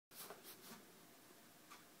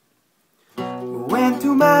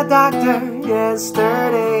to my doctor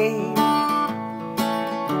yesterday.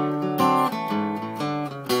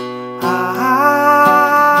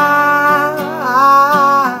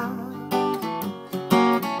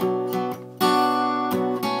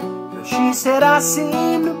 She said I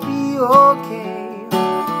seem to be okay.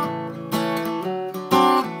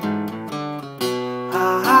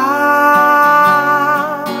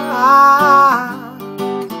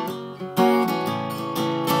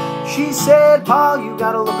 She said, Paul, you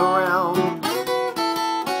gotta look around.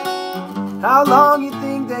 How long you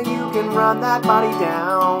think that you can run that body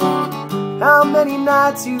down? How many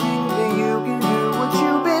nights you think that you can do what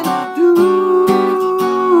you've been doing?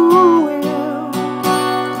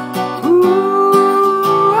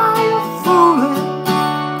 Ooh, are you fooling?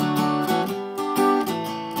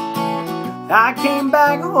 I came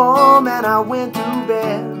back home and I went to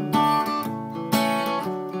bed.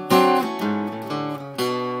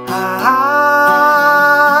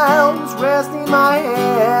 I was resting my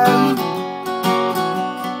head.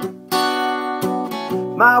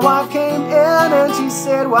 My wife came in and she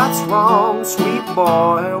said, what's wrong, sweet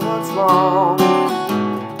boy, what's wrong?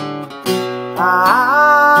 I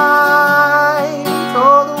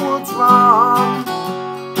told her what's wrong.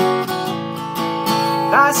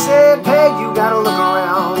 I said, Peg, you gotta look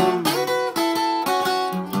around.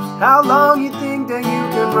 How long you think that you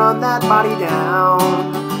can run that body down?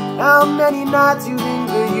 How many nights you think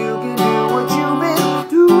that you can do what you've been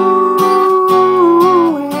doing?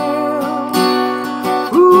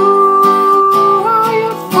 Ooh, are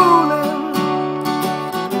you fooling?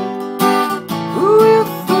 Ooh, you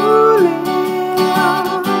fooling?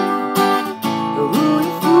 Ooh, you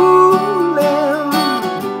fooling?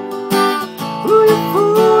 Ooh, you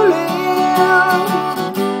fooling?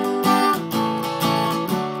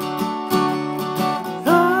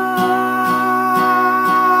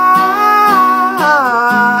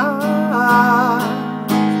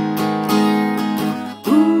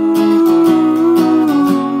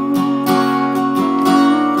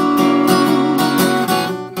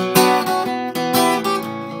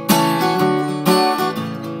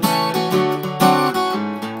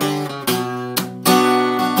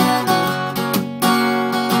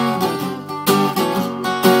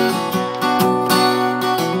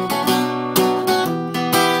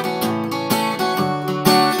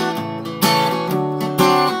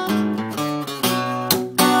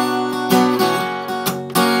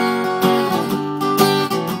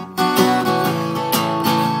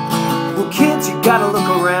 Kids, you gotta look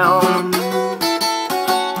around.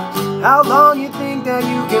 How long you think that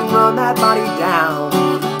you can run that body down?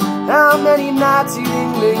 How many nights you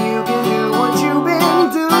think that you can do what